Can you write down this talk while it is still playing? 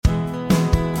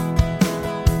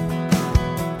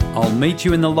I'll Meet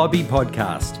You in the Lobby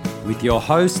podcast with your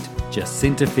host,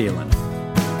 Jacinta Phelan. New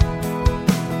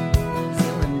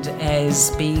Zealand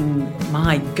as being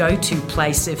my go-to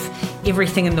place if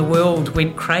everything in the world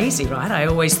went crazy, right? I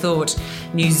always thought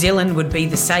New Zealand would be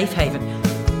the safe haven.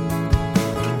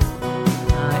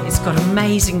 It's got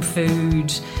amazing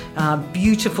food,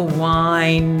 beautiful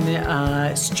wine,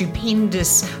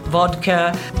 stupendous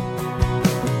vodka.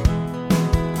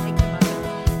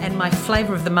 And my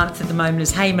flavour of the month at the moment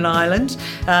is Hayman Island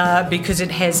because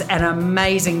it has an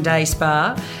amazing day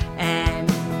spa. And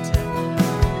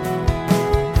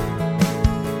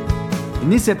in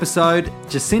this episode,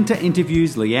 Jacinta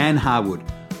interviews Leanne Harwood,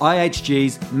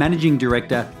 IHG's Managing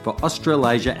Director for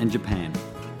Australasia and Japan.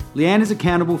 Leanne is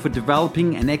accountable for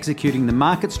developing and executing the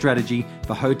market strategy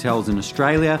for hotels in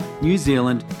Australia, New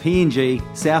Zealand, PNG,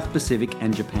 South Pacific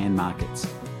and Japan markets.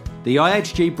 The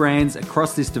IHG brands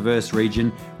across this diverse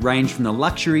region range from the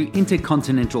luxury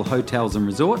intercontinental hotels and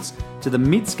resorts to the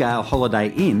mid-scale Holiday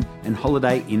Inn and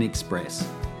Holiday Inn Express.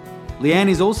 Leanne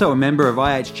is also a member of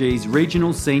IHG's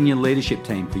regional senior leadership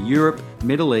team for Europe,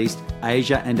 Middle East,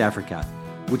 Asia and Africa,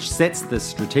 which sets the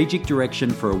strategic direction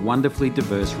for a wonderfully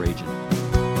diverse region.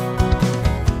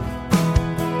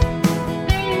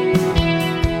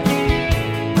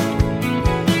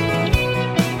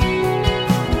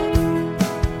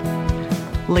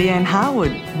 Leanne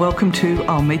Harwood, welcome to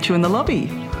I'll Meet You in the Lobby.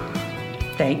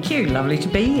 thank you. Lovely to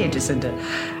be here, Jacinta.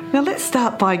 Now let's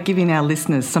start by giving our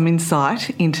listeners some insight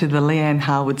into the Leanne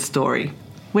Harwood story.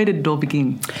 Where did it all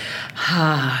begin?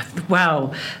 A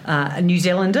New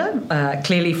Zealander,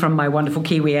 clearly from my wonderful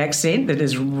Kiwi accent that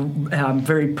is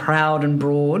very proud and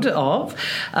broad of.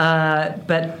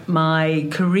 But my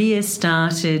career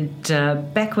started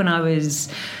back when I was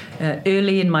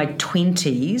early in my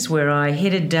 20s, where I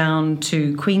headed down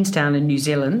to Queenstown in New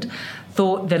Zealand,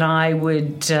 thought that I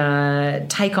would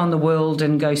take on the world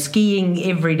and go skiing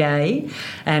every day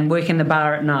and work in the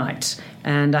bar at night.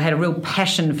 And I had a real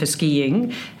passion for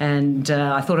skiing, and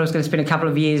I thought I was going to spend a couple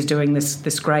of years doing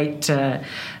this great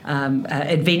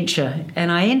adventure.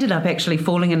 And I ended up actually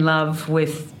falling in love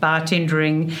with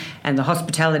bartending and the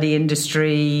hospitality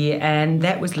industry, and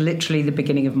that was literally the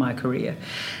beginning of my career.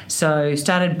 So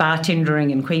started bartending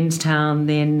in Queenstown,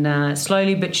 then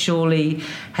slowly but surely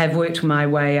have worked my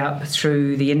way up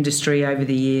through the industry over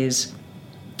the years.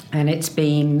 And it's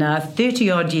been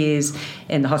 30-odd years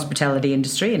in the hospitality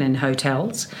industry and in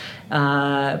hotels.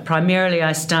 Primarily,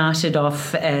 I started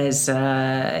off as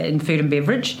in food and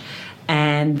beverage.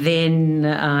 And then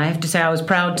I have to say I was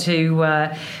proud to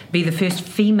be the first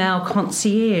female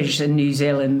concierge in New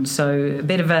Zealand. So a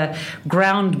bit of a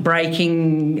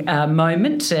groundbreaking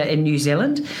moment in New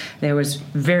Zealand. There was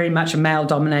very much a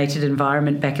male-dominated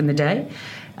environment back in the day.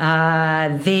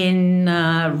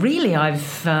 Really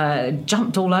I've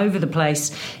jumped all over the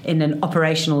place in an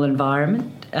operational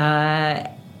environment.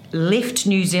 Left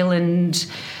New Zealand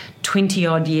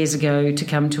 20-odd years ago to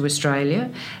come to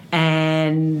Australia,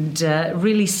 and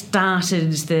really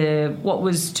started what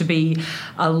was to be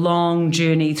a long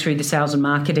journey through the sales and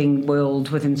marketing world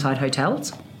with Inside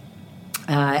Hotels.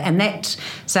 And that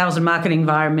sales and marketing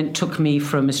environment took me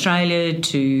from Australia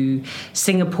to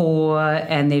Singapore,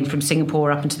 and then from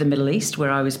Singapore up into the Middle East,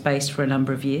 where I was based for a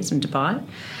number of years in Dubai.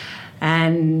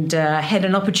 And had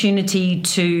an opportunity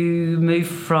to move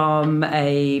from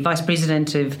a vice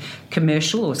president of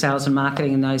commercial or sales and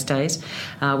marketing in those days,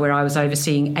 where I was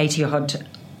overseeing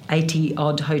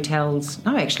 80-odd hotels.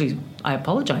 No, actually, I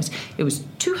apologise. It was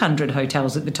 200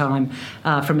 hotels at the time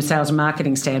from a sales and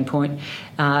marketing standpoint,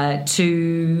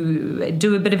 to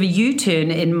do a bit of a U-turn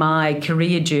in my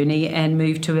career journey and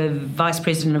move to a vice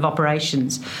president of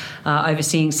operations,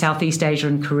 overseeing Southeast Asia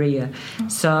and Korea.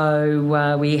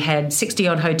 So we had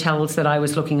 60-odd hotels that I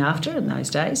was looking after in those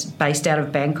days, based out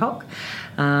of Bangkok.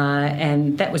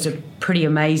 And that was a pretty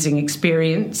amazing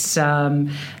experience.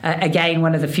 Again,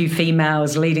 one of the few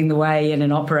females leading the way in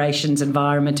an operations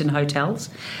environment in hotels.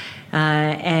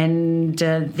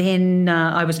 Then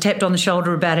I was tapped on the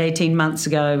shoulder about 18 months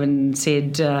ago and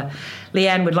said,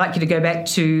 Leanne, would like you to go back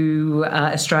to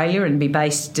Australia and be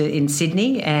based in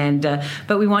Sydney,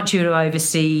 but we want you to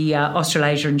oversee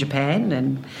Australasia and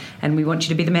Japan, and we want you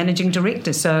to be the managing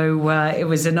director. So it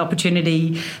was an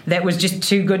opportunity that was just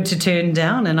too good to turn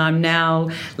down, and I'm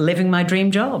now living my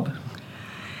dream job.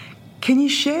 Can you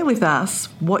share with us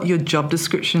what your job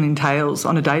description entails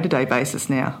on a day-to-day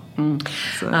basis now?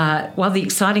 Well, the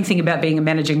exciting thing about being a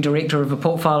managing director of a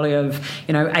portfolio of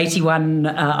 81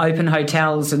 open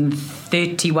hotels and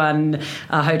 31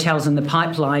 hotels in the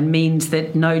pipeline means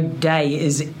that no day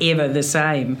is ever the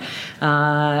same.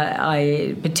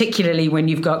 Particularly when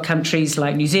you've got countries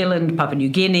like New Zealand, Papua New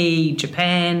Guinea,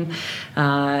 Japan,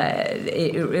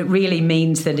 it really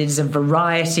means that it is a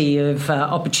variety of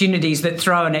opportunities that are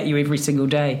thrown at you every single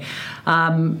day.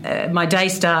 My day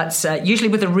starts usually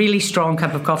with a really strong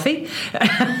cup of coffee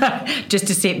just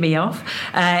to set me off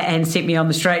and set me on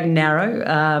the straight and narrow.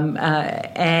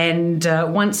 And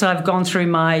once I've gone through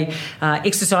my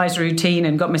exercise routine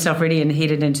and got myself ready and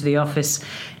headed into the office,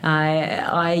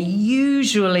 I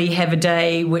usually have a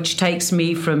day which takes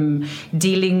me from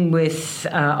dealing with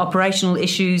operational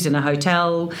issues in a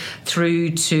hotel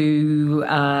through to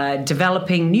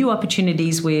developing new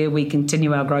opportunities where we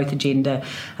continue our growth agenda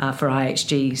for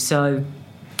IHG. So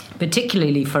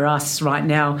particularly for us right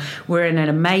now, we're in an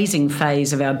amazing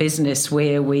phase of our business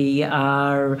where we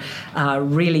are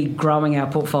really growing our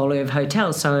portfolio of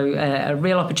hotels. So a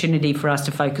real opportunity for us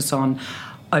to focus on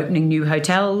opening new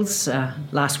hotels.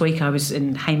 Last week I was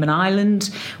in Hayman Island,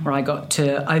 where I got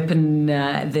to open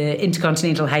the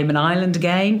Intercontinental Hayman Island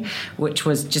again, which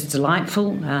was just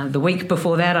delightful. The week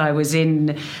before that I was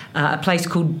in a place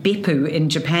called Beppu in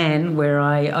Japan, where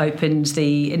I opened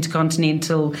the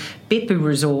Intercontinental Beppu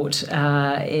Resort,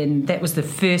 and that was the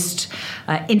first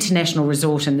international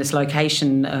resort in this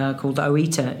location called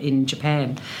Oita in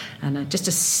Japan. And just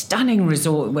a stunning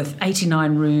resort with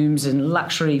 89 rooms and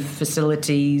luxury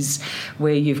facilities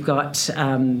where you've got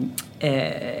a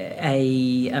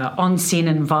onsen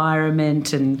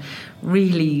environment and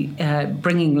really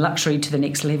bringing luxury to the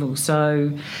next level.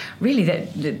 So really that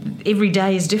every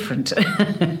day is different.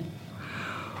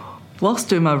 Whilst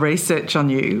doing my research on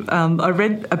you, I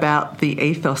read about the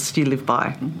ethos you live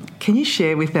by. Can you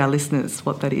share with our listeners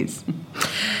what that is?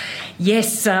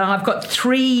 Yes, I've got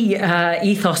 3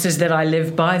 ethoses that I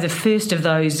live by. The first of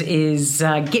those is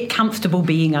get comfortable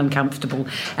being uncomfortable.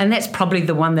 And that's probably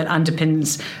the one that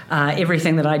underpins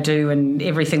everything that I do and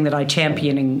everything that I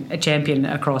champion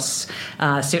across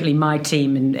certainly my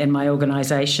team and my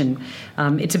organisation.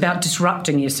 It's about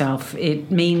disrupting yourself. It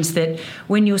means that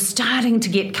when you're starting to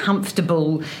get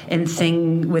comfortable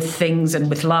with things and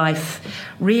with life,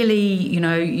 really,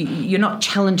 you're not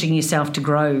challenging yourself to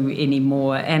grow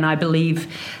anymore. And I believe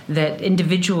that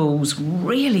individuals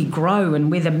really grow, and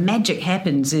where the magic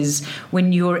happens is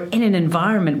when you're in an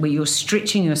environment where you're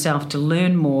stretching yourself to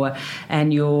learn more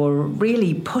and you're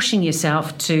really pushing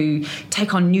yourself to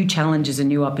take on new challenges and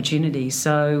new opportunities.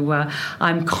 So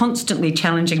I'm constantly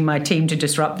challenging my team to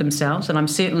disrupt themselves, and I'm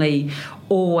certainly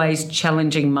always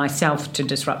challenging myself to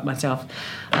disrupt myself.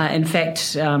 In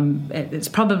fact, it's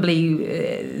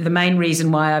probably the main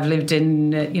reason why I've lived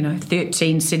in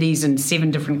 13 cities and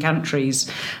 7 different countries,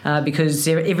 because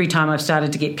every time I've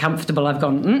started to get comfortable, I've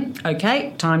gone,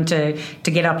 okay, time to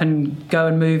get up and go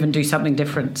and move and do something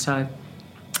different. So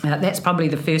that's probably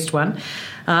the first one.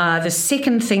 The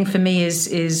second thing for me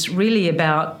is really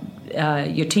about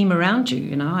your team around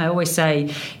you. I always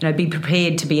say, be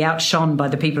prepared to be outshone by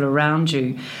the people around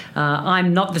you.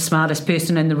 I'm not the smartest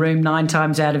person in the room 9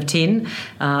 times out of 10.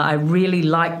 I really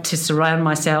like to surround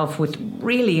myself with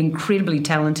really incredibly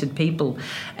talented people.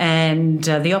 And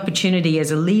the opportunity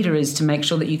as a leader is to make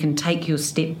sure that you can take your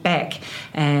step back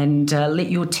and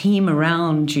let your team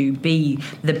around you be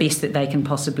the best that they can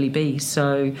possibly be.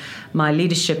 So my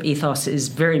leadership ethos is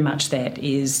very much that,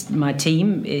 is my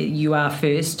team. You are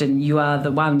first, and you are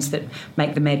the ones that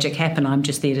make the magic happen. I'm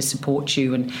just there to support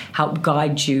you and help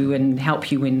guide you and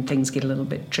help you when things get a little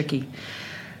bit tricky.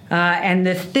 And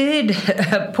the third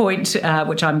point,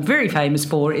 which I'm very famous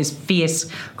for, is fierce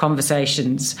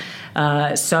conversations.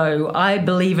 So I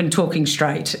believe in talking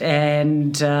straight,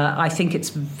 and I think it's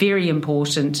very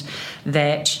important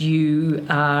that you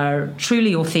are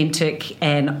truly authentic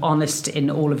and honest in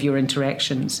all of your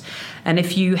interactions. And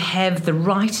if you have the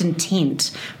right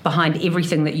intent behind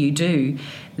everything that you do,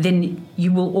 then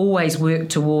you will always work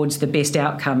towards the best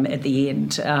outcome at the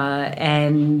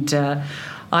end.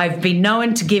 I've been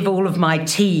known to give all of my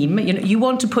team, you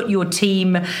want to put your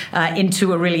team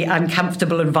into a really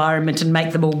uncomfortable environment and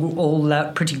make them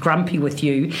all pretty grumpy with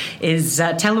you, is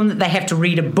tell them that they have to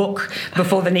read a book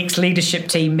before the next leadership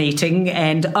team meeting,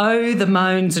 and the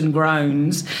moans and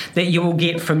groans that you will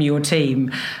get from your team.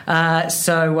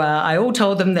 So I all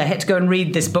told them they had to go and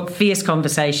read this book, Fierce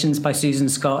Conversations by Susan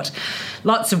Scott.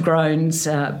 Lots of groans,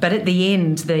 but at the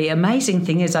end, the amazing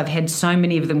thing is I've had so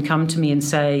many of them come to me and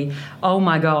say, oh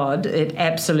my God, it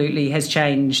absolutely has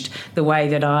changed the way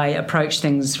that I approach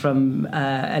things from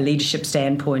a leadership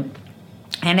standpoint.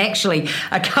 And actually,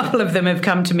 a couple of them have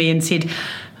come to me and said,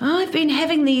 I've been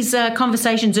having these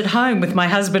conversations at home with my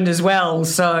husband as well.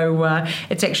 So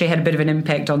it's actually had a bit of an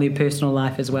impact on their personal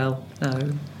life as well. So.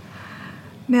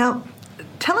 Now,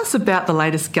 tell us about the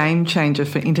latest game changer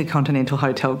for Intercontinental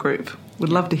Hotel Group. We'd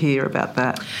love to hear about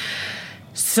that.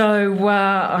 So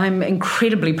I'm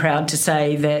incredibly proud to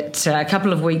say that a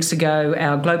couple of weeks ago,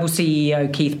 our global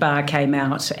CEO, Keith Barr, came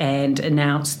out and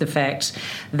announced the fact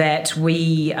that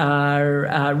we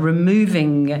are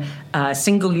removing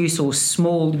single-use or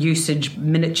small usage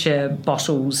miniature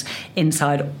bottles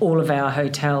inside all of our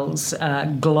hotels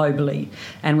globally.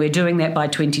 And we're doing that by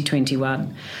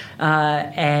 2021.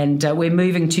 And we're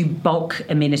moving to bulk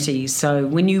amenities. So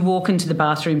when you walk into the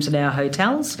bathrooms in our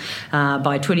hotels,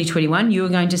 by 2021, you're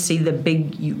going to see the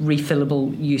big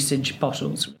refillable usage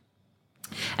bottles.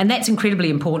 And that's incredibly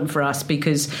important for us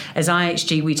because as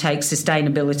IHG we take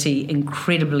sustainability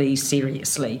incredibly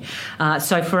seriously.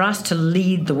 So for us to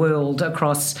lead the world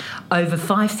across over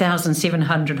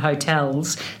 5,700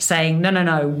 hotels saying,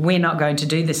 no, we're not going to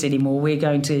do this anymore, we're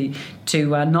going to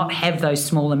not have those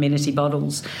small amenity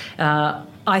bottles,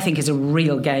 I think is a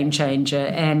real game changer,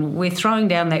 and we're throwing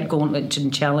down that gauntlet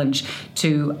and challenge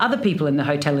to other people in the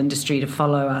hotel industry to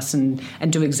follow us and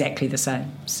do exactly the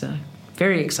same. So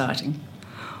very exciting.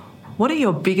 What are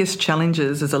your biggest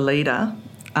challenges as a leader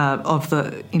of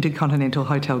the Intercontinental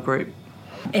Hotel Group?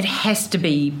 It has to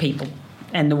be people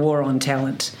and the war on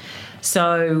talent.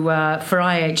 So for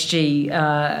IHG,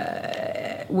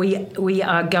 we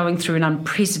are going through an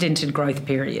unprecedented growth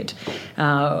period,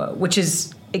 which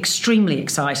is extremely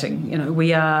exciting. You know,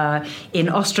 we are in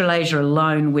Australasia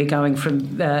alone. We're going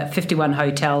from 51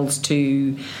 hotels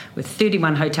with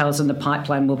 31 hotels in the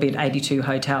pipeline. We'll be at 82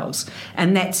 hotels,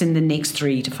 and that's in the next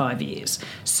 3 to 5 years.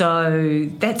 So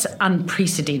that's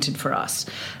unprecedented for us.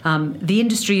 The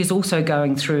industry is also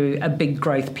going through a big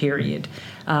growth period,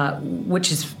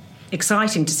 which is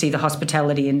exciting to see the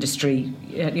hospitality industry,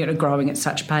 growing at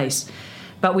such pace.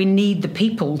 But we need the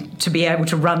people to be able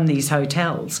to run these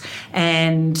hotels,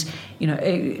 and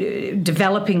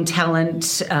developing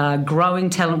talent, growing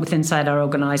talent within inside our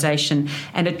organisation,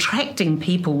 and attracting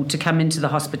people to come into the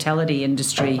hospitality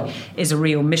industry is a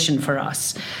real mission for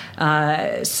us.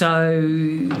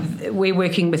 So we're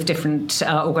working with different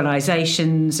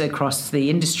organisations across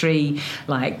the industry,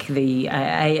 like the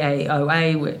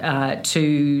AAOA,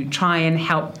 to try and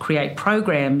help create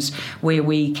programs where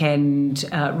we can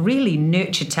really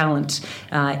nurture talent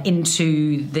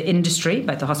into the industry,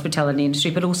 both the hospitality industry,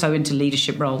 but also into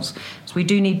leadership roles. So we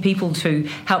do need people to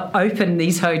help open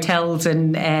these hotels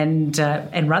and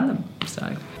run them.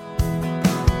 So.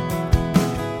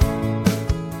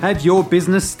 Have your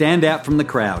business stand out from the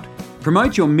crowd.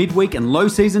 Promote your midweek and low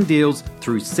season deals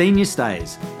through Senior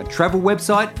Stays, a travel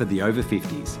website for the over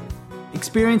 50s.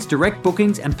 Experience direct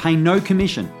bookings and pay no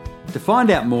commission. To find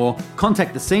out more,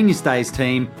 contact the Senior Stays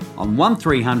team on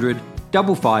 1300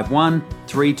 551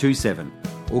 327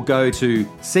 or go to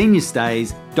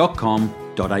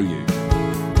seniorstays.com.au.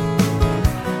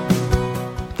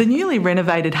 The newly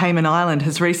renovated Hayman Island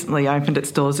has recently opened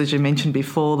its doors, as you mentioned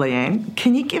before, Leanne.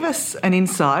 Can you give us an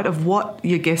insight of what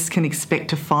your guests can expect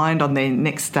to find on their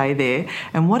next stay there,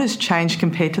 and what has changed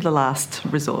compared to the last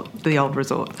resort, the old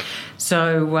resort?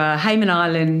 So Hayman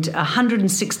Island,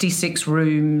 166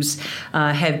 rooms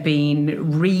have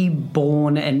been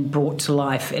reborn and brought to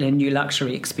life in a new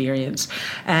luxury experience.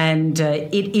 And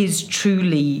it is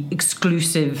truly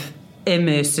exclusive,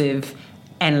 immersive,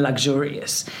 and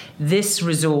luxurious. This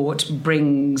resort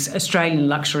brings Australian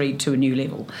luxury to a new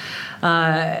level.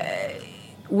 The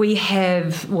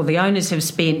owners have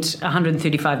spent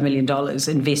 $135 million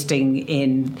investing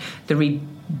in the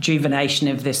rejuvenation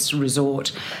of this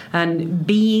resort, and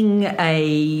being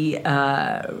a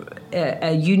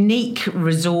unique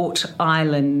resort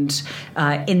island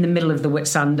in the middle of the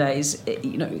Whitsundays,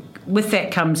 with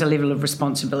that comes a level of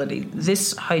responsibility.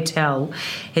 This hotel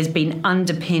has been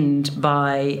underpinned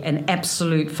by an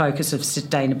absolute focus of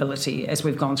sustainability as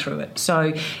we've gone through it.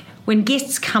 So when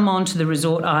guests come onto the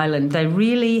resort island, they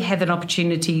really have an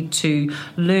opportunity to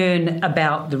learn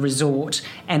about the resort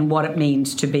and what it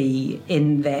means to be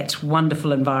in that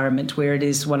wonderful environment where it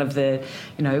is one of the,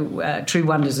 true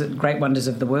wonders, great wonders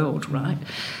of the world, right?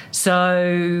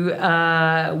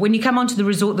 So when you come onto the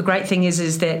resort, the great thing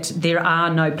is that there are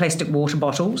no plastic water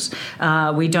bottles.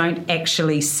 We don't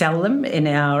actually sell them in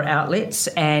our outlets,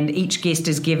 and each guest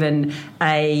is given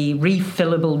a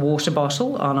refillable water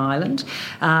bottle on island.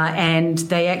 And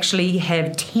they actually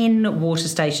have 10 water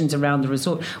stations around the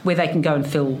resort where they can go and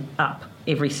fill up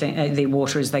everything, their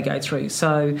water as they go through.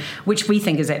 So, which we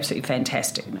think is absolutely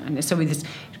fantastic. And so, with this,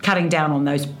 cutting down on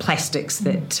those plastics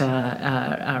that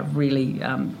are really,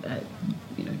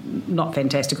 not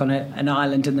fantastic on an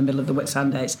island in the middle of the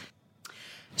Whitsundays.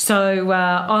 So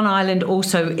on island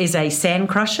also is a a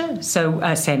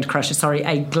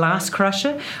glass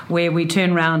crusher, where we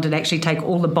turn around and actually take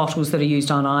all the bottles that are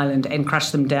used on island and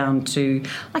crush them down to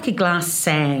like a glass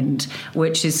sand,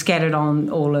 which is scattered on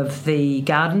all of the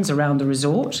gardens around the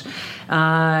resort.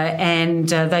 And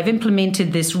they've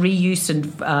implemented this reuse and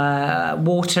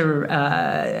water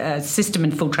system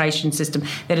and filtration system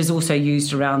that is also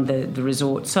used around the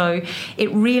resort. So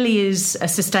it really is a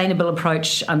sustainable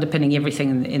approach underpinning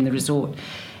everything in the resort.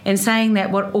 And saying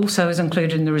that, what also is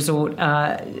included in the resort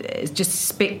is just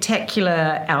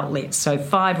spectacular outlets. So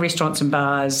 5 restaurants and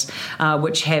bars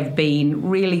which have been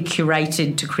really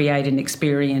curated to create an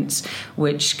experience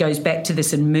which goes back to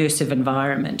this immersive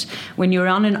environment. When you're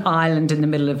on an island in the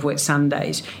middle of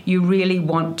Whitsundays, you really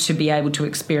want to be able to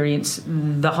experience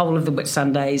the whole of the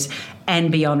Whitsundays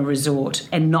and be on a resort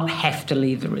and not have to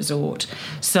leave the resort.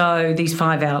 So these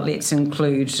 5 outlets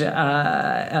include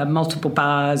multiple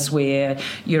bars where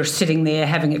you're sitting there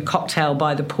having a cocktail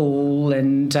by the pool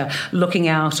and looking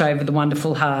out over the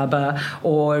wonderful harbour,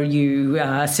 or you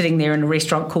are sitting there in a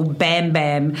restaurant called Bam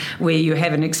Bam where you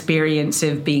have an experience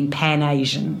of being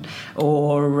Pan-Asian,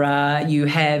 or you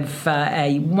have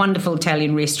a wonderful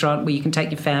Italian restaurant where you can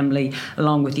take your family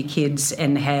along with your kids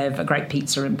and have a great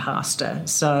pizza and pasta.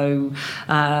 So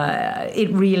it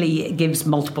really gives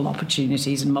multiple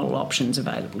opportunities and multiple options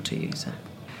available to you. So,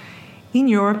 in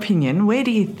your opinion, where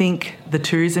do you think the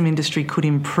tourism industry could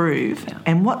improve,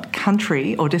 and what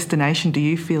country or destination do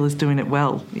you feel is doing it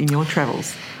well in your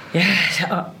travels?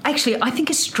 Yeah, actually, I think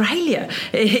Australia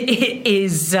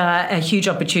is a huge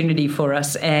opportunity for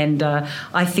us, and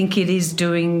I think it is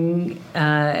doing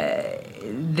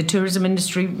the tourism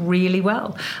industry really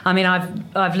well. I mean,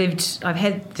 I've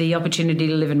had the opportunity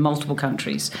to live in multiple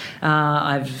countries.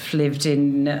 I've lived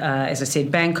in, as I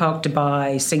said, Bangkok,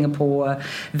 Dubai, Singapore,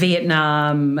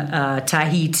 Vietnam,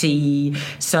 Tahiti.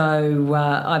 So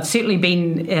I've certainly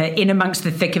been in amongst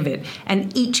the thick of it.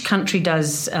 And each country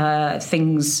does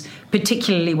things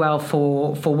particularly well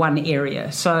for one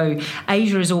area. So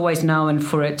Asia is always known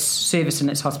for its service and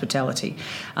its hospitality.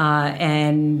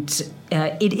 And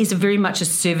it is very much a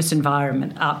service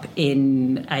environment up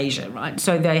in Asia, right?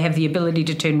 So they have the ability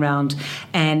to turn around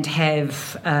and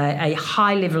have a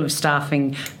high level of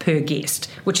staffing per guest,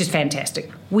 which is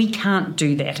fantastic. We can't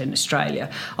do that in Australia.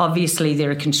 Obviously,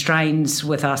 there are constraints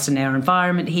with us in our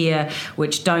environment here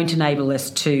which don't enable us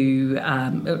to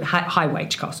high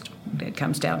wage cost. It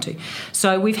comes down to.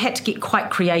 So we've had to get quite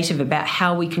creative about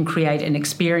how we can create an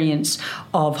experience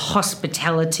of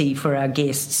hospitality for our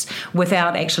guests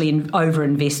without actually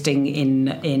over-investing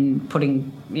in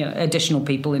putting additional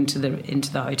people into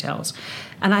the hotels.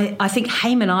 And I think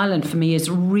Hayman Island for me is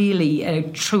really a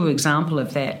true example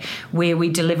of that, where we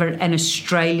deliver an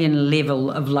Australian level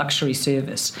of luxury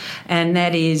service, and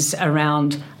that is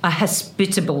around a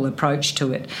hospitable approach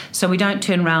to it. So we don't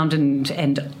turn around and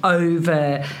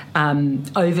overserve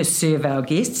our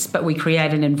guests, but we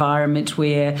create an environment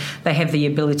where they have the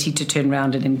ability to turn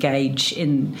around and engage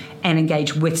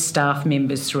with staff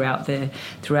members throughout the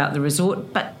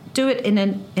resort, but do it in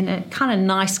a kind of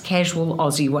nice, casual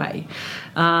Aussie way.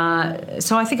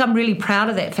 So I think I'm really proud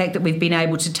of that fact that we've been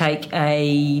able to take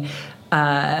a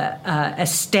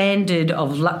standard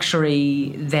of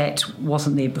luxury that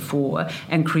wasn't there before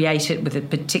and create it with a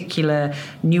particular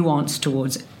nuance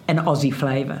towards an Aussie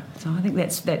flavour. So I think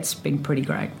that's been pretty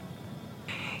great.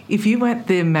 If you weren't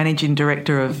the Managing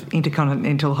Director of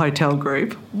Intercontinental Hotel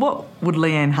Group, what would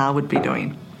Leanne Harwood be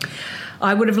doing?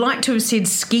 I would have liked to have said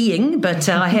skiing, but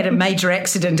I had a major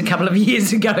accident a couple of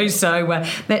years ago, so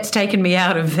that's taken me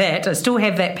out of that. I still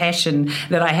have that passion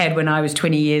that I had when I was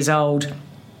 20 years old.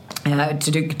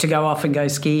 To go off and go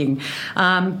skiing.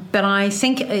 But I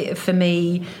think for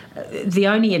me, the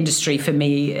only industry for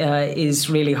me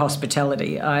is really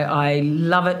hospitality. I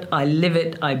love it, I live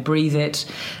it, I breathe it.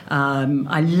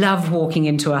 I love walking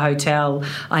into a hotel.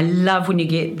 I love when you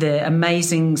get the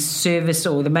amazing service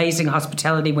or the amazing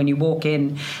hospitality when you walk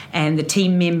in, and the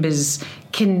team members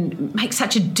can make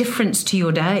such a difference to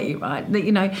your day, right?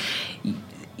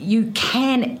 You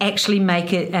can actually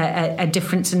make a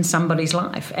difference in somebody's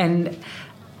life. And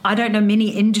I don't know many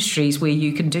industries where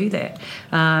you can do that.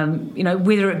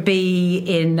 Whether it be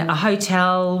in a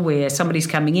hotel where somebody's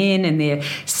coming in and they're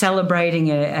celebrating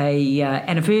a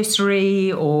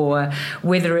anniversary, or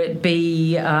whether it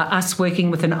be us working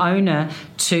with an owner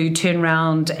to turn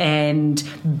around and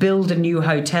build a new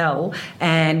hotel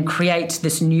and create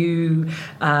this new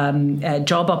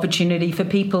job opportunity for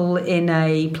people in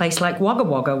a place like Wagga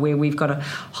Wagga, where we've got a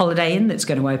Holiday Inn that's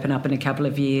going to open up in a couple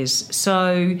of years.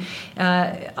 So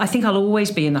I think I'll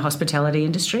always be in the hospitality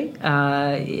industry.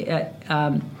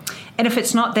 And if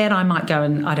it's not that, I might go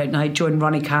and, I don't know, join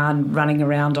Ronnie Khan running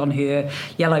around on her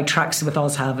yellow trucks with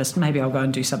Oz Harvest. Maybe I'll go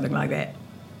and do something like that.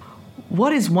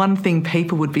 What is one thing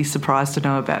people would be surprised to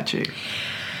know about you?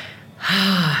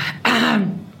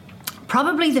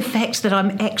 Probably the fact that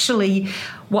I'm actually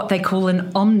what they call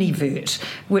an omnivert,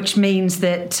 which means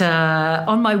that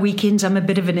on my weekends I'm a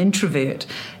bit of an introvert.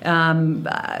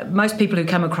 Most people who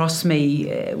come across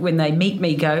me when they meet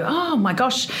me go, "Oh my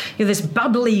gosh, you're this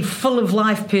bubbly, full of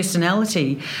life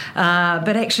personality."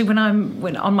 But actually,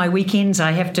 when on my weekends,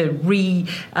 I have to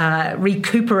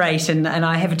recuperate, and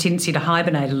I have a tendency to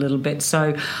hibernate a little bit.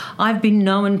 So I've been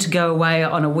known to go away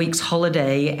on a week's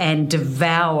holiday and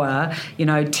devour,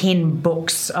 10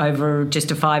 books over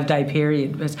just a 5-day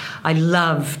period. I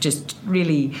love just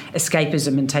really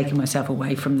escapism and taking myself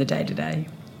away from the day-to-day.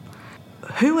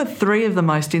 Who are 3 of the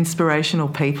most inspirational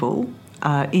people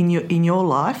in your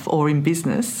life or in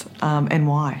business, and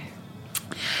why?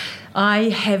 I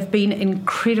have been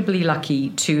incredibly lucky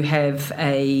to have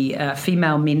a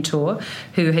female mentor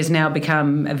who has now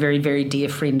become a very, very dear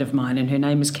friend of mine, and her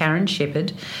name is Karen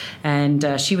Shepherd, and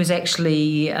she was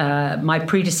actually my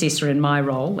predecessor in my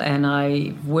role, and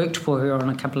I worked for her on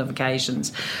a couple of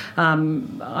occasions.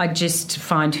 I just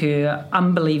find her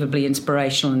unbelievably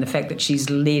inspirational in the fact that she's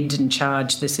led and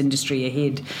charged this industry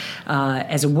ahead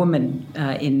as a woman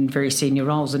in very senior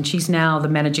roles, and she's now the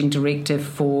managing director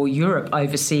for Europe,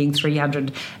 overseeing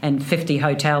 350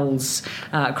 hotels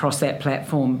across that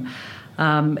platform.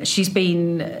 She's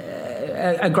been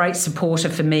a great supporter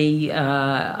for me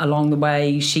along the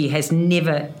way. She has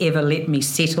never, ever let me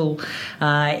settle.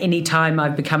 Any time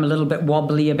I've become a little bit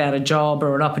wobbly about a job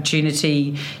or an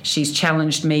opportunity, she's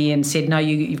challenged me and said, "No,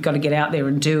 you've got to get out there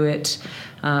and do it."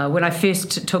 When I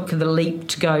first took the leap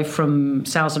to go from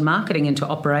sales and marketing into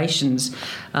operations,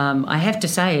 I have to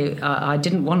say I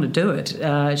didn't want to do it.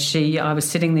 I was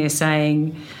sitting there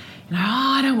saying,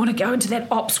 I don't want to go into that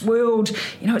ops world.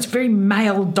 It's very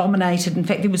male-dominated. In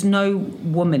fact, there was no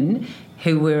woman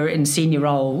who were in senior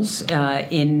roles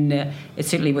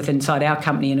certainly inside our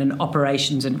company in an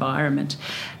operations environment.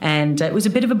 And it was a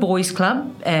bit of a boys'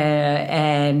 club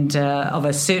and of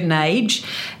a certain age,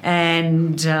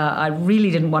 and I really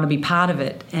didn't want to be part of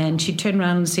it. And she turned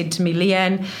around and said to me,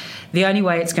 "Leanne, the only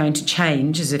way it's going to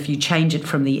change is if you change it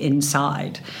from the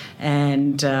inside."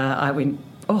 And I went,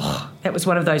 that was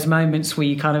one of those moments where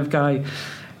you kind of go,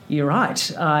 "You're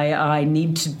right, I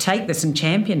need to take this and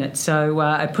champion it." So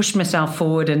I pushed myself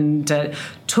forward and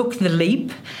took the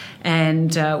leap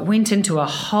and went into a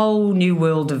whole new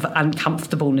world of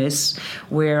uncomfortableness,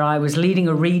 where I was leading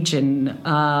a region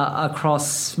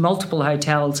across multiple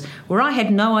hotels where I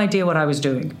had no idea what I was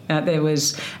doing.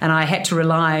 And I had to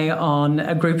rely on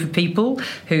a group of people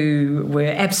who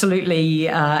were absolutely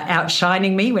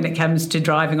outshining me when it comes to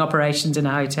driving operations in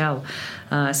a hotel.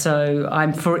 So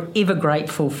I'm forever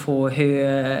grateful for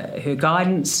her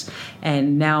guidance,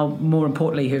 and now, more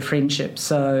importantly, her friendship.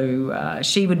 So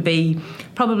she would be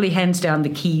probably hands down the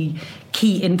key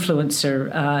influencer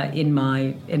in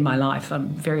my life. I'm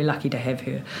very lucky to have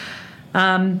her.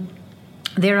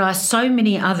 There are so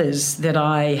many others that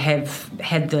I have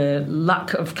had the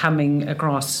luck of coming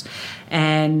across,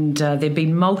 and there have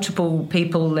been multiple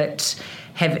people that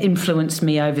have influenced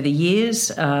me over the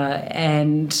years,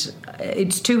 and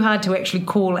it's too hard to actually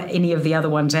call any of the other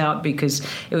ones out, because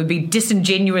it would be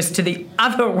disingenuous to the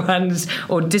other ones,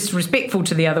 or disrespectful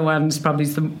to the other ones, probably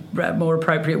is the more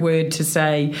appropriate word to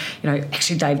say,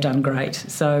 actually they've done great.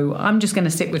 So I'm just going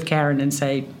to sit with Karen and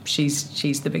say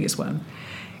she's the biggest one.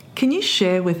 Can you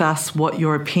share with us what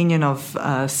your opinion of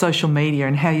social media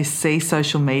and how you see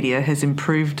social media has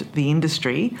improved the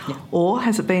industry, or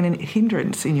has it been a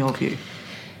hindrance in your view?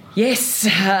 Yes,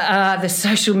 the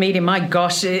social media, my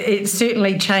gosh, it's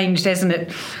certainly changed, hasn't it?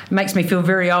 It makes me feel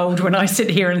very old when I sit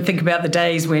here and think about the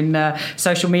days when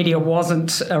social media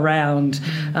wasn't around.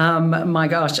 My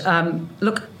gosh.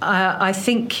 Look, I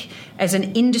think as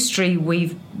an industry,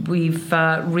 we've we've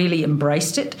really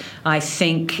embraced it. I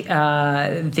think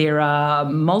there are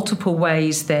multiple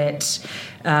ways that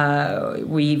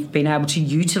we've been able to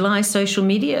utilise social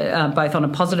media, both on a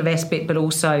positive aspect, but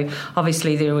also,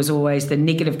 obviously, there was always the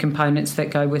negative components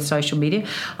that go with social media.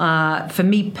 For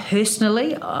me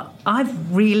personally,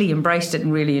 I've really embraced it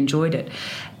and really enjoyed it.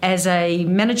 As a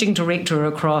managing director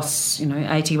across,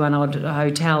 81 odd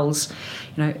hotels,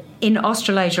 in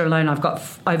Australasia alone, I've got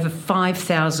over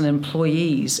 5,000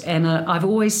 employees, and I've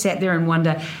always sat there and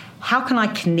wonder, how can I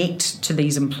connect to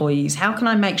these employees? How can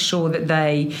I make sure that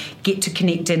they get to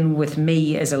connect in with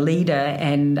me as a leader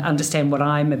and understand what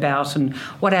I'm about and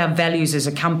what our values as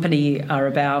a company are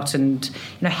about? And,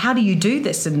 how do you do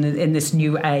this in this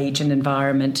new age and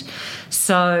environment?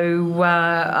 So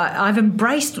I've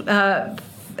embraced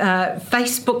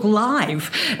Facebook Live,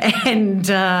 and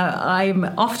I'm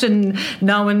often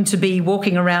known to be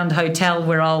walking around hotel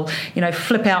where I'll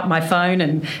flip out my phone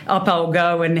and up I'll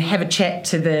go and have a chat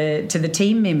to the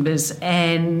team members,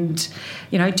 and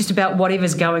just about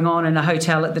whatever's going on in a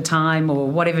hotel at the time or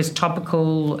whatever's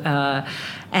topical.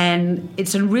 And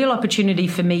it's a real opportunity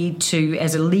for me to,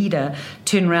 as a leader,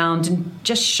 turn around and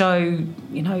just show,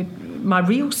 my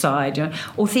real side.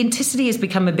 Authenticity has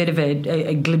become a bit of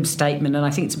a glib statement, and I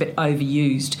think it's a bit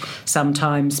overused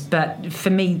sometimes. But for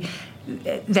me,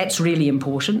 that's really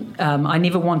important. I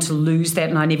never want to lose that,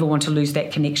 and I never want to lose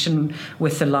that connection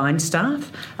with the line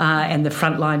staff and the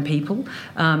frontline people,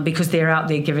 because they're out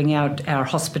there giving out our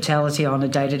hospitality on a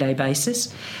day-to-day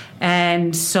basis.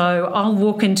 And so I'll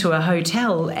walk into a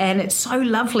hotel and it's so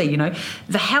lovely,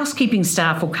 The housekeeping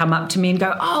staff will come up to me and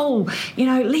go, "Oh,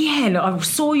 Leanne, I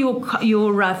saw your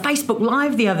Facebook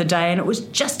Live the other day and it was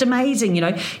just amazing.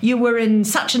 You were in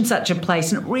such and such a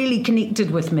place and it really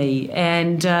connected with me."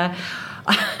 And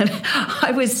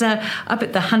I was up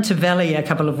at the Hunter Valley a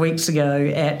couple of weeks ago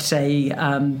at a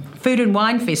food and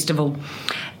wine festival,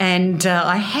 and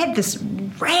I had this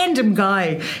random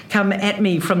guy come at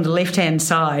me from the left-hand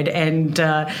side and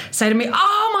say to me,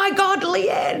 "Oh my God,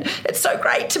 Leanne, it's so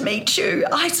great to meet you.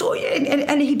 I saw you."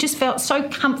 And he just felt so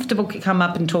comfortable to come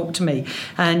up and talk to me.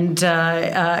 And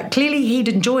clearly he'd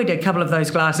enjoyed a couple of those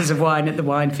glasses of wine at the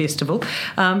wine festival,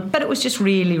 but it was just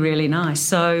really, really nice.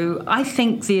 So I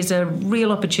think there's a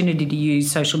real opportunity to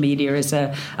use social media as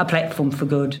a platform for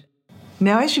good.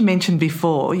 Now, as you mentioned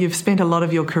before, you've spent a lot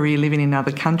of your career living in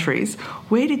other countries.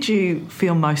 Where did you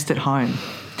feel most at home?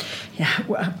 Yeah,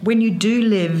 when you do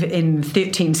live in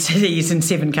 13 cities and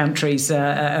 7 countries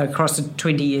across a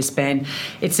 20-year span,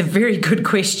 it's a very good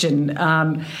question.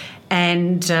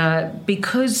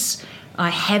 Because I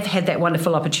have had that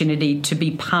wonderful opportunity to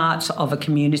be part of a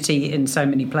community in so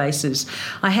many places,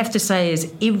 I have to say,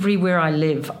 is everywhere I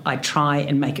live, I try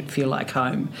and make it feel like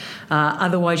home.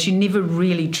 Otherwise, you never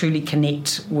really truly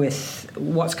connect with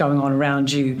what's going on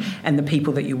around you and the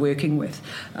people that you're working with.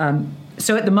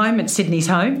 So at the moment, Sydney's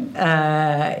home,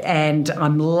 and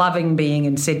I'm loving being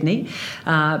in Sydney.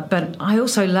 But I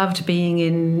also loved being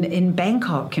in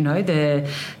Bangkok. The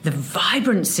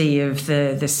vibrancy of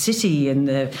the city and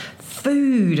the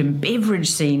food and beverage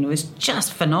scene was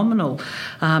just phenomenal.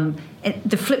 And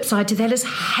the flip side to that is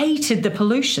hated the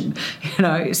pollution.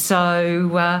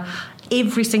 So.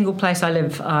 Every single place I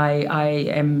live, I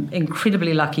am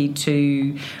incredibly lucky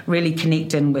to really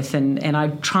connect in with, and I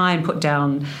try and put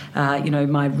down,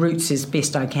 my roots as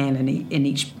best I can in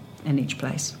each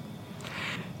place.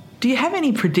 Do you have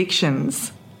any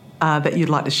predictions that you'd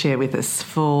like to share with us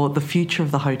for the future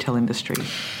of the hotel industry?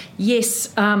 Yes,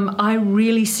 I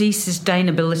really see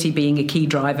sustainability being a key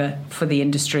driver for the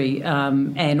industry,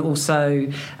 and also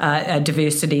a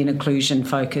diversity and inclusion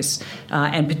focus,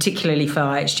 and particularly for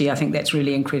IHG, I think that's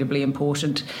really incredibly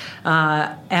important.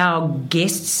 Our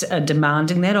guests are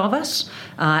demanding that of us,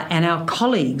 and our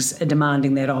colleagues are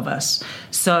demanding that of us.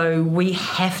 So we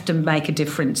have to make a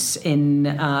difference in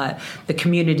the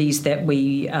communities that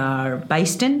we are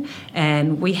based in,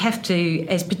 and we have to,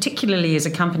 particularly as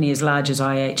a company as large as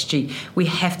IHG, we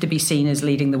have to be seen as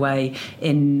leading the way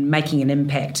in making an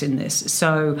impact in this.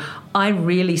 So I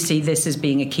really see this as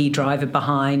being a key driver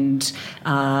behind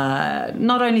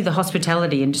not only the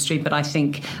hospitality industry, but I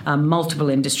think multiple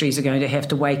industries are going to have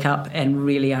to wake up and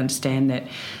really understand that.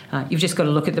 You've just got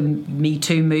to look at the Me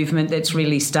Too movement that's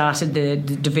really started, the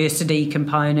diversity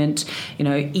component,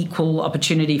 equal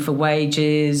opportunity for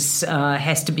wages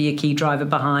has to be a key driver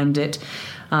behind it.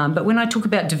 But when I talk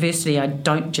about diversity, I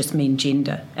don't just mean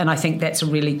gender, and I think that's a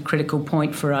really critical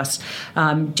point for us.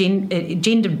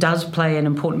 Gender does play an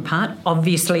important part.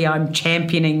 Obviously, I'm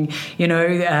championing,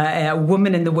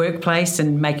 women in the workplace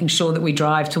and making sure that we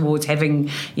drive towards having,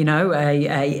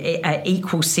 a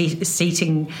equal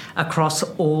seating across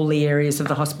all the areas of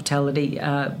the hospitality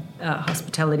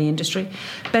industry.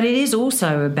 But it is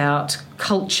also about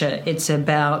culture. It's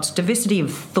about diversity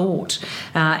of thought,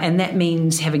 and that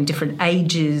means having different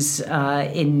ages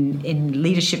in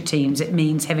leadership teams. It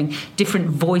means having different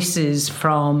voices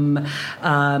from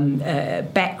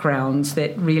backgrounds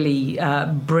that really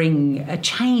bring a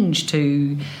change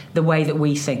to the way that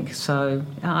we think. So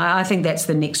I think that's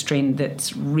the next trend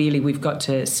that's really we've got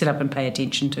to sit up and pay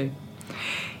attention to.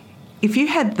 If you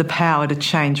had the power to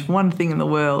change one thing in the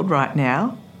world right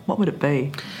now, what would it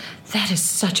be? That is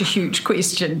such a huge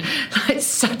question. It's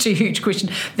such a huge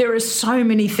question. There are so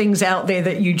many things out there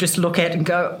that you just look at and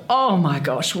go, "Oh my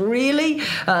gosh, really?"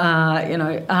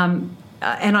 And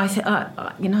I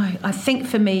think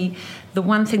for me, the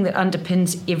one thing that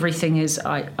underpins everything is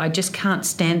I just can't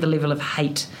stand the level of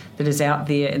hate that is out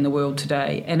there in the world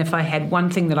today. And if I had one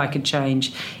thing that I could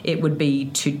change, it would be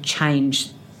to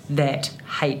change that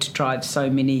hate drives so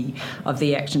many of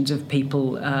the actions of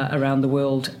people around the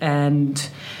world. And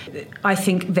I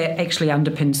think that actually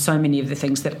underpins so many of the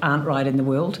things that aren't right in the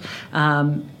world.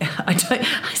 I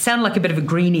sound like a bit of a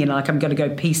greenie and like I'm going to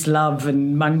go peace, love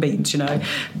and mung beans,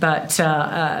 but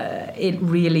it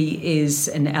really is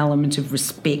an element of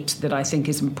respect that I think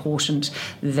is important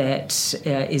that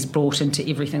is brought into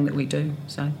everything that we do.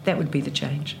 So that would be the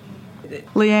change.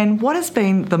 Leanne, what has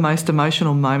been the most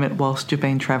emotional moment whilst you've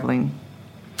been travelling?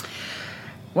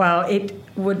 Well, it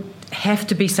would have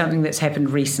to be something that's happened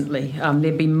recently.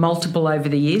 There've been multiple over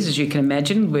the years, as you can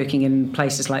imagine, working in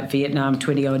places like Vietnam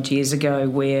 20-odd years ago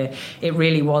where it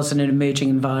really was an emerging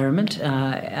environment.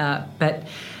 But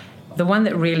the one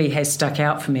that really has stuck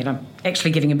out for me, and I'm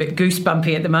actually getting a bit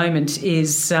goosebumpy at the moment,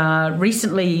 is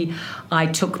recently I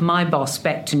took my boss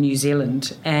back to New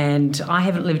Zealand, and I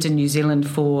haven't lived in New Zealand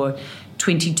for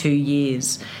 22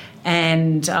 years.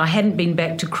 And I hadn't been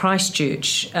back to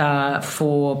Christchurch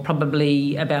for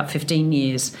probably about 15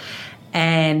 years.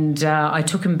 And I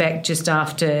took him back just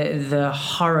after the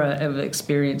horror of the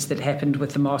experience that happened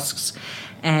with the mosques.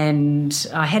 And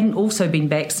I hadn't also been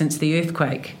back since the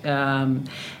earthquake.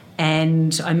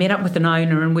 And I met up with an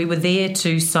owner, and we were there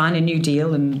to sign a new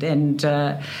deal and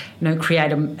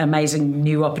create an amazing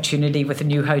new opportunity with a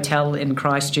new hotel in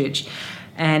Christchurch.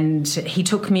 And he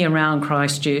took me around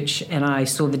Christchurch, and I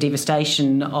saw the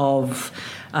devastation of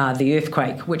the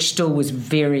earthquake, which still was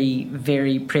very,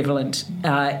 very prevalent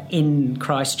in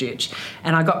Christchurch.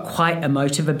 And I got quite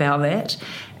emotive about that.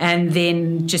 And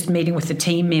then just meeting with the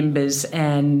team members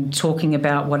and talking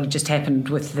about what had just happened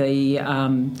with the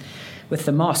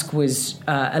mosque was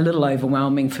a little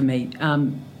overwhelming for me.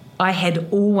 I had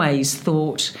always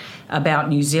thought about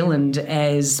New Zealand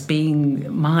as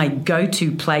being my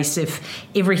go-to place if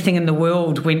everything in the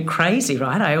world went crazy,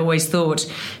 right? I always thought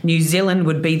New Zealand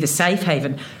would be the safe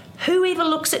haven. Who ever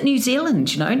looks at New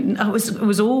Zealand, It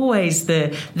was always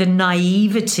the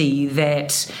naivety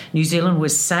that New Zealand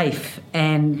was safe,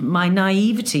 and my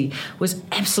naivety was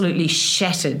absolutely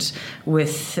shattered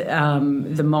with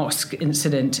the mosque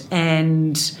incident.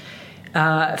 And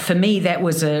for me, that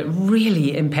was a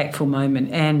really impactful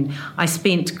moment, and I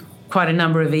spent quite a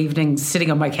number of evenings sitting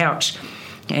on my couch,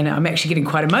 and I'm actually getting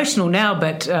quite emotional now,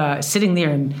 but sitting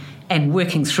there and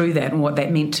working through that and what that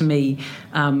meant to me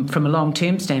from a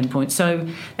long-term standpoint. So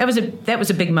that was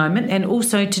a big moment, and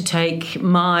also to take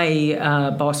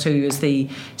my boss, who is the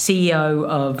CEO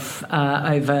of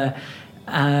over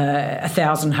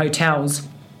 1,000 hotels.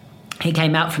 He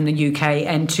came out from the UK,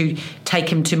 and to take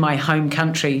him to my home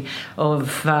country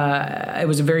it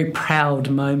was a very proud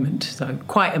moment, so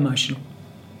quite emotional.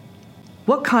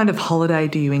 What kind of holiday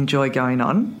do you enjoy going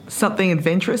on? Something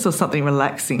adventurous or something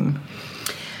relaxing?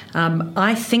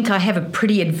 I think I have a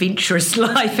pretty adventurous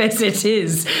life as it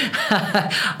is.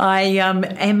 I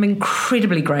am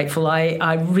incredibly grateful.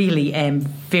 I really am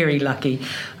very lucky.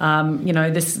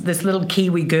 This little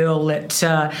Kiwi girl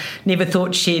that never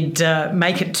thought she'd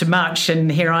make it to much,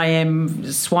 and here I am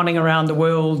swanning around the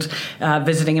world,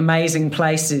 visiting amazing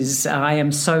places. I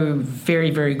am so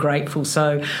very, very grateful.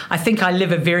 So I think I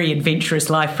live a very adventurous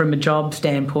life from a job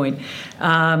standpoint.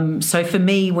 So for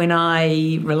me, when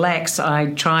I relax, I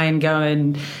try and go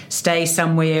and stay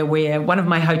somewhere where one of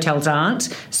my hotels aren't,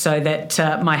 so that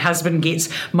my husband gets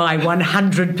my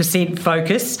 100%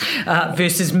 focus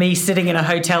versus me sitting in a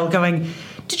hotel going,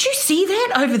 did you see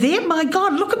that over there? My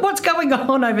God, look at what's going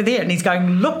on over there. And he's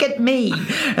going, look at me.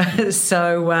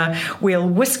 So we'll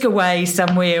whisk away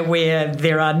somewhere where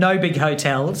there are no big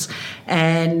hotels.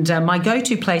 And my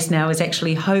go-to place now is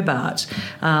actually Hobart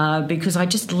because I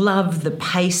just love the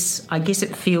pace. I guess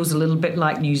it feels a little bit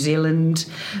like New Zealand.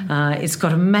 It's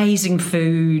got amazing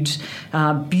food,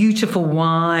 beautiful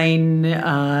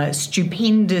wine,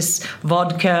 stupendous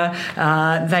vodka.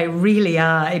 They really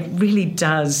are. It really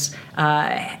does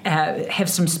have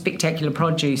some spectacular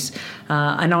produce.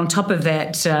 And on top of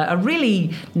that, a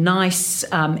really nice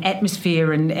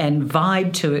atmosphere and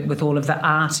vibe to it with all of the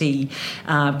arty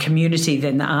community,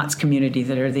 then the arts community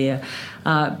that are there.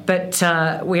 But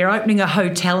we're opening a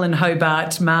hotel in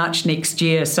Hobart March next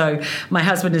year, so my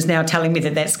husband is now telling me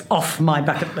that that's off my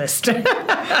bucket list.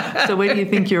 So where do you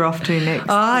think you're off to next?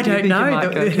 I don't know.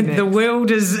 The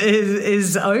world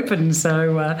is open,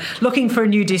 so looking for a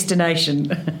new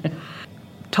destination.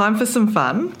 Time for some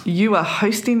fun. You are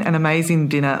hosting an amazing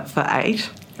dinner for 8.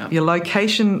 Yep. Your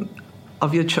location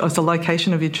of your choice, the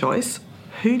location of your choice.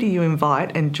 Who do you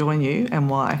invite and join you, and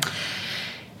why?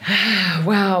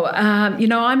 Wow.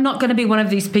 I'm not going to be one of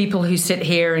these people who sit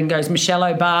here and goes Michelle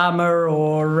Obama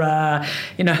or,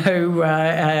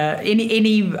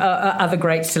 any other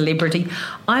great celebrity.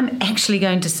 I'm actually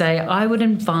going to say I would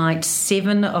invite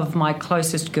 7 of my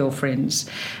closest girlfriends.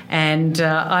 And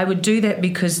I would do that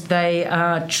because they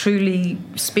are truly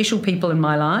special people in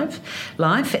my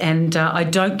life, and I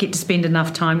don't get to spend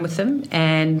enough time with them.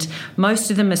 And most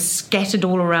of them are scattered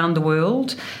all around the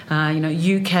world,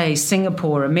 UK,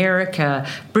 Singapore, America,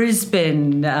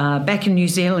 Brisbane, back in New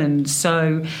Zealand.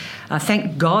 So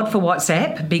thank God for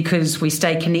WhatsApp because we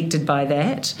stay connected by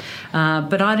that.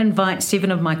 But I'd invite 7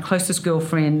 of my closest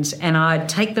girlfriends and I'd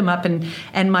take them up.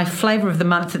 And my flavour of the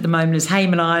month at the moment is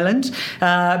Hayman Island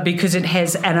because it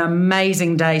has an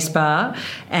amazing day spa.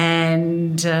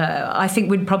 And I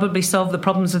think we'd probably solve the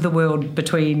problems of the world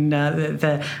between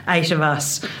the 8 of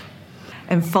us.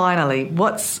 And finally,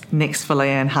 what's next for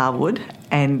Leanne Harwood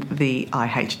and the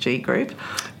IHG Group?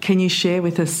 Can you share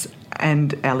with us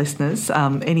and our listeners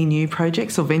any new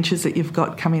projects or ventures that you've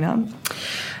got coming up?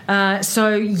 I'm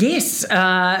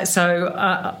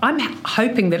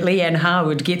hoping that Leanne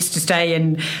Harwood gets to stay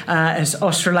in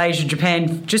Australasia,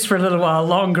 Japan just for a little while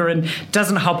longer and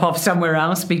doesn't hop off somewhere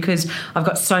else because I've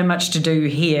got so much to do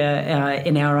here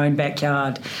in our own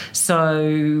backyard.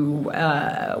 So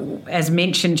as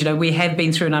mentioned, we have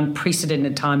been through an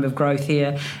unprecedented time of growth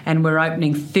here and we're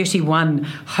opening 31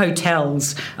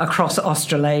 hotels across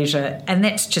Australasia, and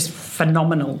that's just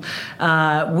phenomenal.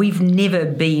 We've never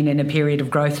been in a period of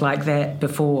growth like that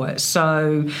before.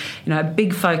 So, a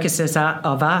big focus of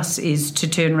us is to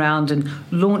turn around and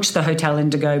launch the Hotel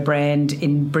Indigo brand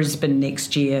in Brisbane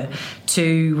next year,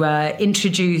 to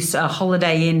introduce a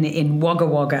Holiday Inn in Wagga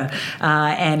Wagga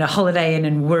and a Holiday Inn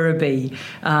in Werribee.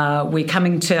 We're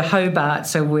coming to Hobart,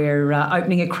 so we're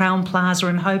opening a Crown Plaza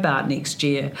in Hobart next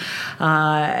year,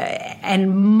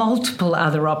 and multiple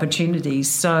other opportunities.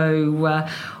 So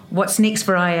what's next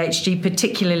for IHG,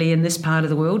 particularly in this part of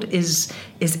the world, is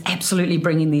absolutely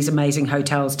bringing these amazing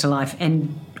hotels to life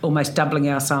and almost doubling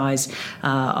our size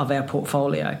of our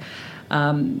portfolio.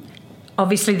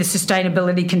 Obviously, the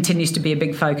sustainability continues to be a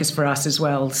big focus for us as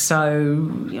well. So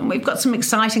we've got some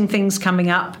exciting things coming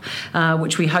up,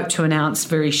 which we hope to announce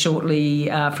very shortly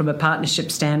from a partnership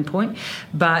standpoint,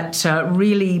 but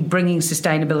really bringing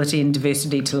sustainability and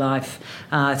diversity to life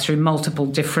through multiple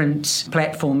different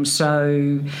platforms.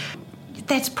 So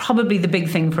that's probably the big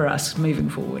thing for us moving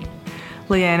forward.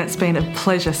 Leanne, it's been a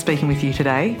pleasure speaking with you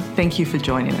today. Thank you for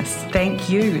joining us. Thank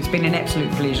you. It's been an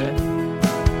absolute pleasure.